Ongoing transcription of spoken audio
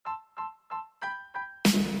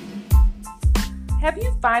Have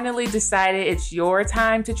you finally decided it's your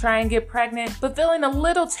time to try and get pregnant, but feeling a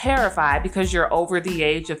little terrified because you're over the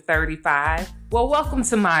age of 35? Well, welcome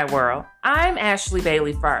to my world. I'm Ashley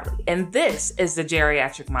Bailey Farley, and this is The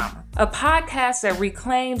Geriatric Mama, a podcast that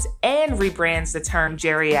reclaims and rebrands the term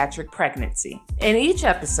geriatric pregnancy. In each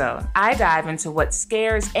episode, I dive into what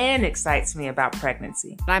scares and excites me about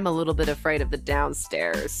pregnancy. I'm a little bit afraid of the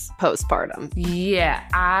downstairs postpartum. Yeah,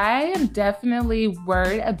 I am definitely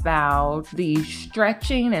worried about the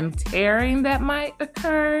stretching and tearing that might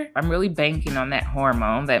occur. I'm really banking on that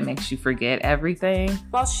hormone that makes you forget everything,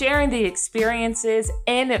 while sharing the experiences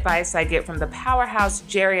and advice I get from the powerhouse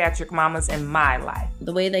geriatric mamas in my life.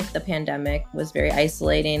 The way the pandemic was very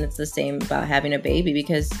isolating, it's the same about having a baby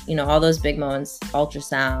because, all those big moments,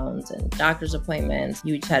 ultrasounds and doctor's appointments,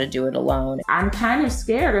 you just had to do it alone. I'm kind of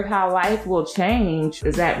scared of how life will change.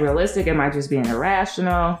 Is that realistic? Am I just being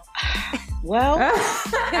irrational? Well,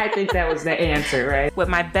 I think that was the answer, right? With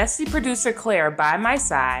my bestie producer Claire by my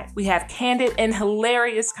side, we have candid and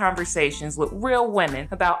hilarious conversations with real women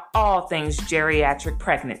about all things geriatric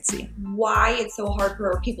pregnancy. Why it's so hard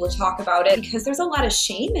for people to talk about it, because there's a lot of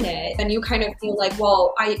shame in it. And you kind of feel like,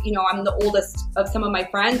 well, I'm the oldest of some of my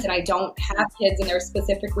friends and I don't have kids and there's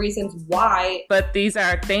specific reasons why. But these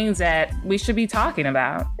are things that we should be talking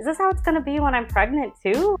about. Is this how it's going to be when I'm pregnant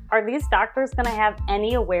too? Are these doctors going to have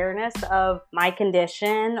any awareness of my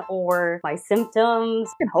condition or my symptoms?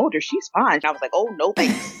 I can hold her. She's fine. I was like, oh, no,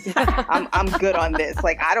 thanks. I'm good on this.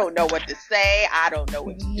 Like, I don't know what to say. I don't know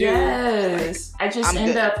what to do. Yes. I just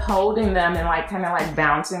end up holding them and kind of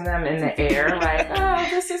bouncing them in the air like, oh,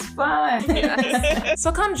 this is fun. Yes.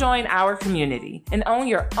 So come join our community and own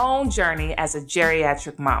your own journey as a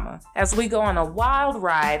geriatric mama as we go on a wild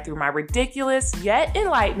ride through my ridiculous yet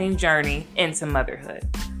enlightening journey into motherhood.